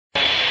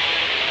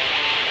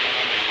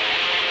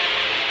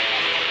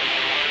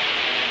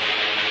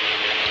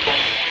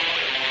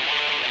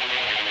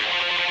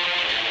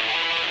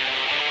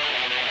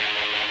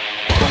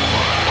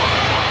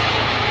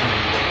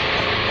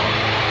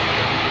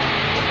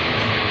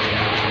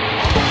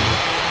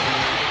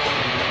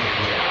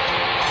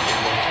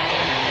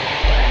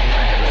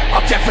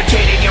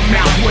defecate in your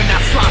mouth. When I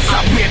slice,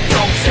 I rip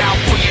throats out.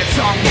 Pull your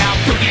tongue out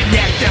through your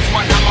neck, that's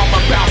what I'm all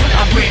about.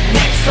 I rip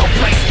next, so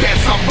place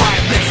bets on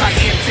violence. I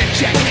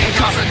interject and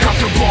cause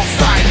uncomfortable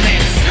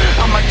silence.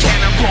 I'm a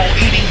cannibal,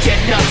 eating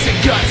dead nuts and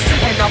guts,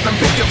 and all them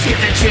victims get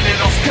their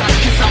genitals cut.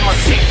 Cause I'm a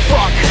sick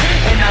fuck,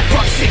 and I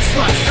fuck sick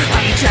sluts.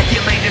 I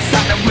ejaculate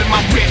inside them with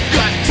my rip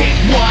gun. Take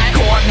what?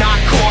 Core, not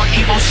core,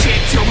 evil shit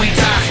till we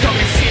die.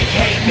 Stomach sick,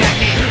 hate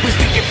magnet, we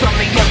speaking from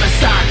the other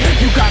side.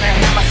 You gotta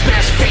have a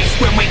smash face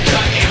when we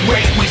cut and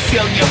rape. We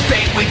seal your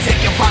fate, we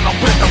take your final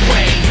breath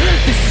away.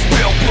 This is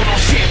real brutal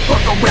shit,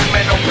 fuck a rap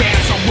metal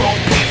band. So roll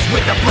pits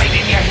with a blade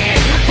in your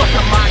hand. Fuck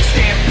a mind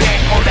stand back,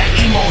 all that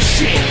emo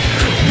shit.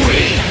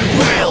 We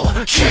will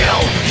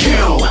kill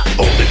you.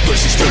 Only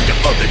pussies turn the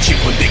other cheek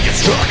when they get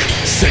struck.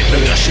 Say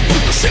that I should do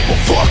the same,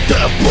 well fuck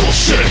that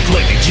bullshit.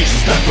 Claiming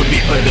Jesus died for me,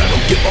 but I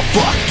don't give a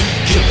fuck.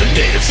 Kill the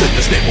natives in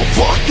this name, well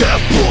fuck that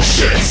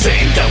bullshit.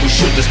 Saying that we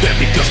should disband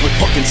because we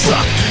fucking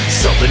suck.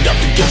 Selling out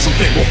to get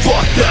something, well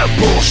fuck that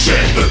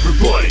bullshit.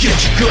 Everybody get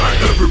your gun,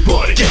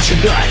 everybody get your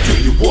knife. Do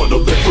you wanna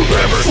live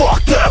forever?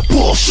 Fuck that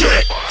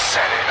bullshit.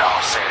 Set it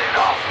off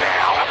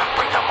now.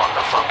 Bring the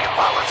motherfucking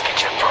violence, get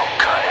your throat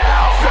cut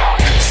out.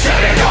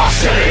 Set it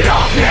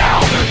off now.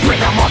 Bring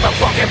the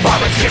motherfucking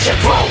violence, get your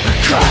throat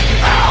cut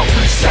out.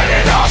 Set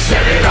it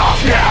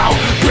off now.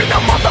 Bring the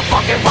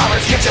motherfucking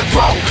violence, get your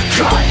throat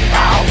cut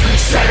out.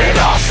 Set it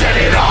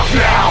off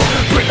now.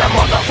 Bring the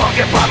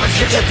motherfucking violence,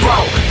 get your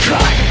throat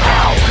cut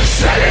out.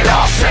 Set it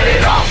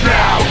off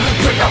now.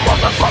 Bring the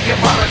motherfucking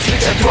violence,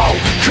 get your throat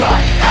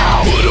cut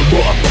out. Put 'em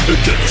up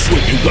and get the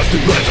swinging left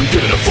and right. I'm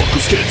gonna fuck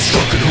who's getting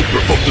struck and who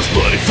provoked this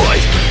bloody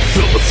fight.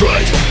 Feel the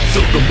fright,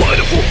 feel the might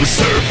of what we're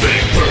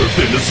serving.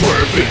 Perving and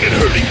swerving and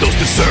hurting those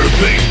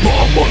deserving.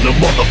 Bomb on the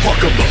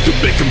motherfucker, love to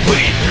make him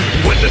bleed.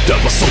 When the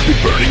devil's soul be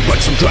burning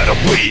like some dried up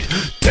weed.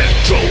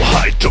 Dentro,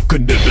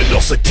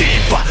 hydrocanabinol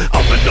sativa.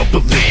 I'm an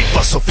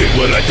unbeliever, so feel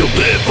what I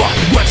deliver.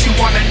 What you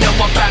wanna know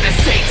about a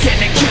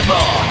satanic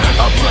killer?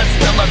 A blood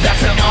spiller,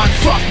 that's an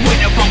unfucked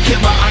winnable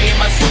killer. I am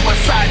a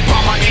suicide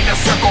bomber in a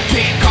circle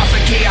pit,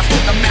 causing chaos to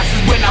the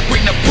masses when I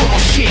bring the brutal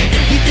shit.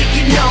 You think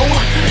you know?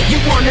 You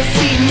wanna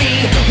see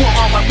me? Well,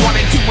 all I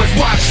wanna do is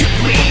watch you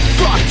bleed.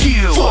 Fuck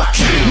you. Fuck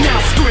you. Now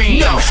scream.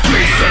 Now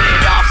scream.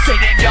 Set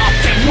it off,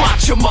 and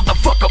watch a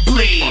motherfucker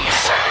bleed.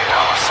 Set it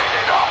off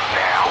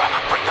now.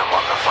 Bring the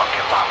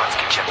motherfucking violence,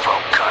 get your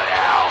throat cut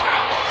out.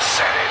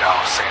 Set it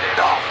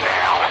off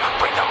now.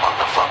 Bring the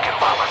motherfucking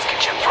violence,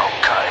 get your throat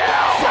cut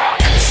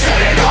out. Set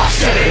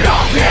it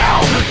off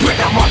now. Bring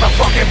the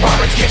motherfucking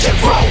violence, get your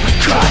throat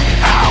cut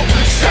out.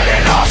 Set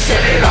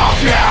it off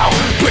now.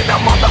 Bring the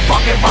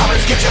motherfucking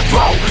violence, get your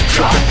throat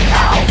cut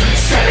out.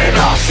 Set it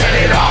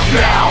off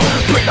now.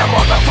 Bring the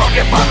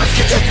motherfucking violence,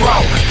 get your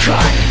throat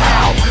cut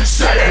out.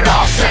 Set it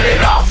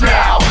off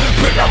now.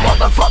 Bring the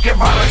motherfucking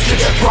violence, get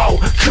your throat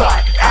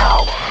cut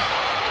out.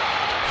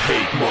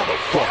 Hate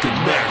motherfucking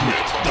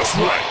magnet, that's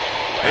right.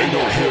 Ain't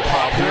no hip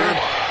hop here.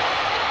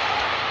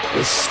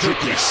 It's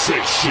strictly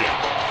sick shit.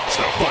 It's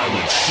that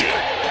violent shit.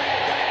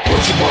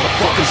 What you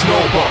motherfuckers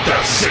know about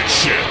that sick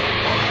shit?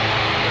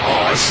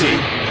 Oh, I see.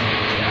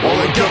 Well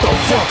then get the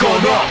fuck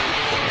on up.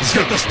 Let's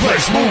get this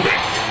place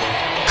moving.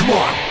 Come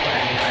on,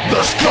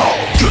 let's go.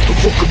 Get the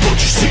fuck about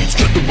your seats,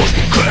 get the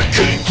muscle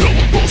cracking.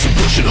 Throwing balls and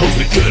pushing hoes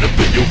to get up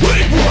in your way.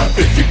 What?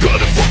 If you got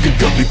a fucking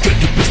gun, then get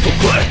your pistol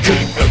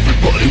clacking.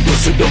 Everybody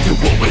listen up to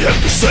what we have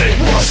to say.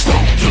 What?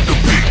 Stomp to the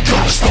beat,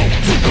 gotta stomp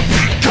to the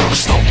beat. Gotta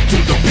stomp to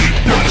the beat,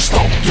 gotta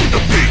stomp to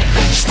the beat.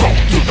 Stomp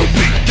to the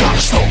beat,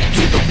 gotta stomp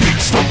to the beat.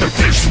 Stomp their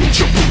face with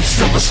your boots,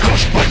 till it's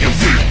crushed by your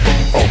feet.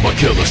 All my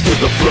killers to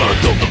the front,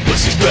 all the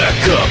pussies back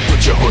up.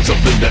 Put your hands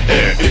up in the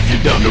air if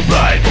you're down to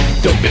ride.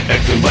 Don't be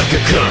acting like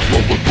a cunt,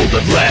 one will pull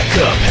that lack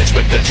up.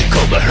 Hatchback that you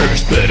call the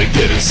hearse, better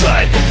get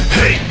inside.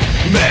 Hate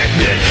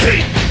magnet,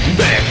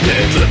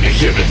 let me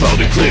hear it loud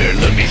and clear,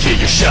 let me hear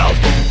you shout.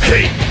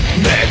 Hate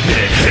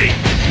magnet,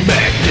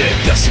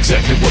 that's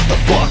exactly what the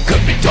fuck I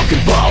be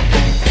talking about.